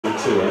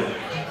too, eh?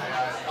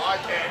 I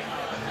can.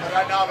 I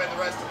don't know about the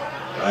rest of them.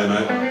 Hey,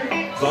 mate.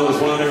 As long as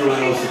one,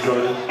 everyone else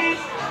enjoyed it.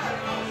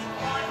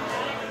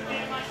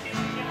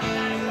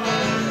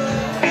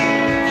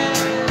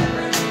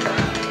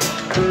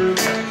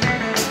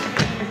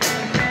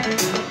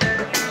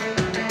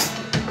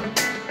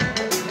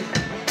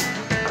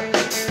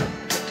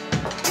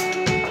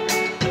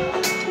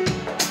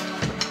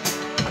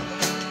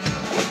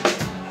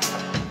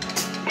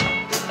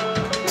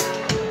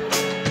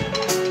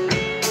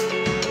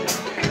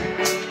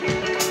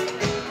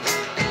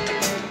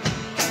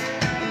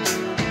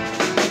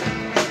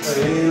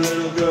 Hey,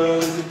 little girl,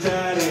 is it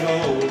daddy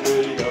home?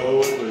 Will you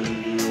go and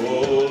leave you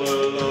all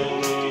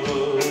alone?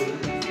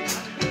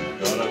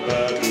 Got a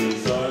bad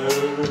desire.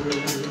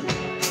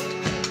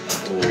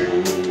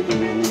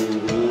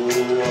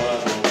 I'm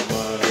on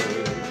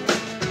fire.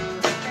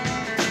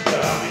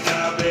 Tell me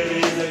now, baby,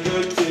 is it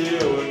good to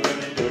you? And can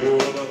you do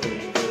all the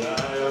things that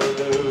I'll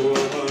do?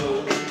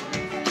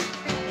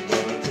 I'm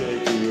gonna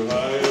take you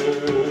higher.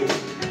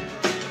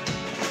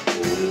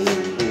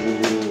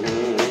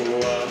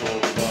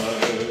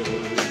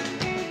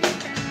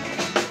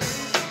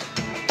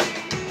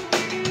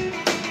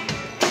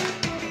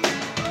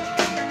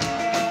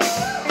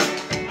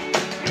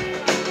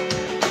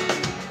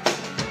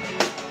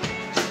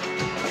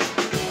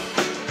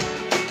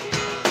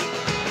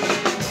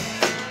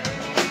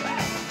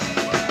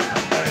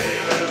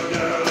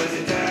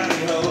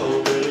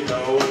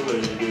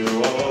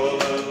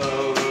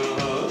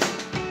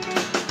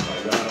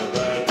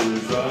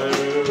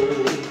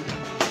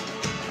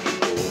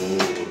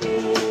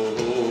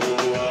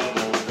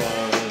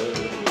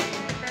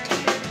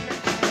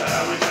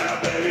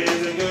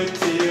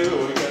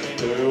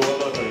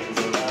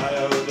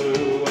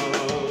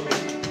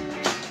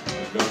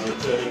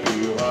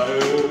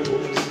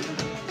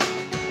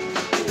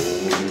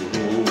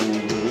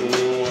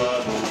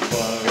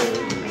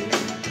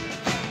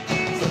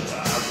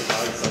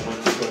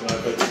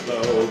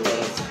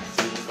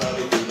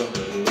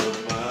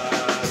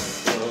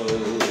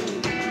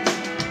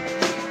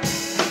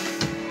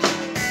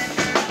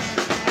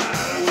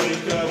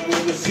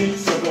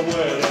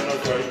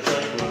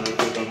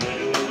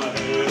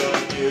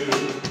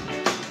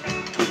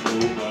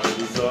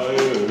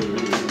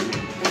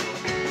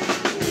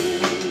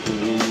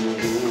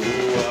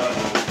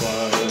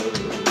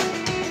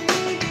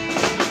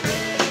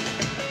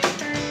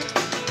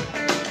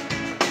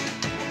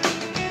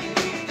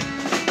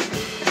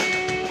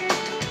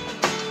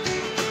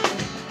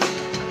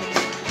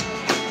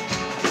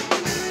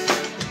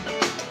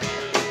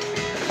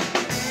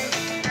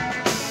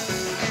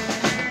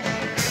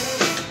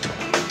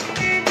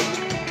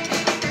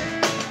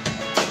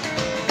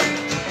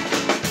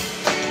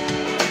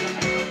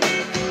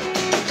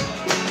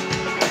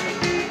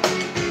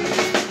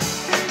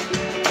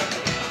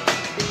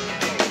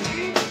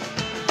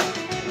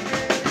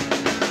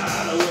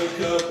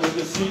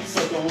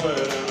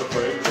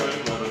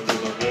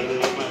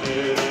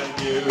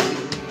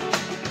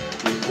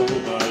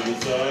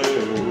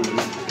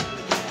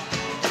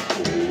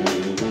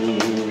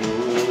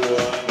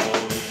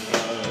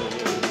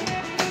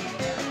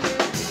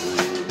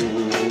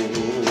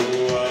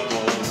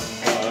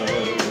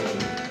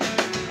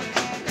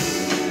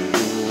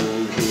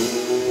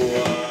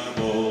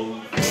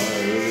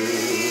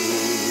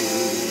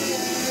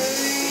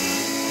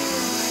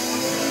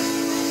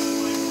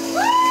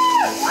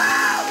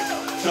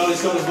 Charlie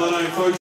Scott is my name, folks.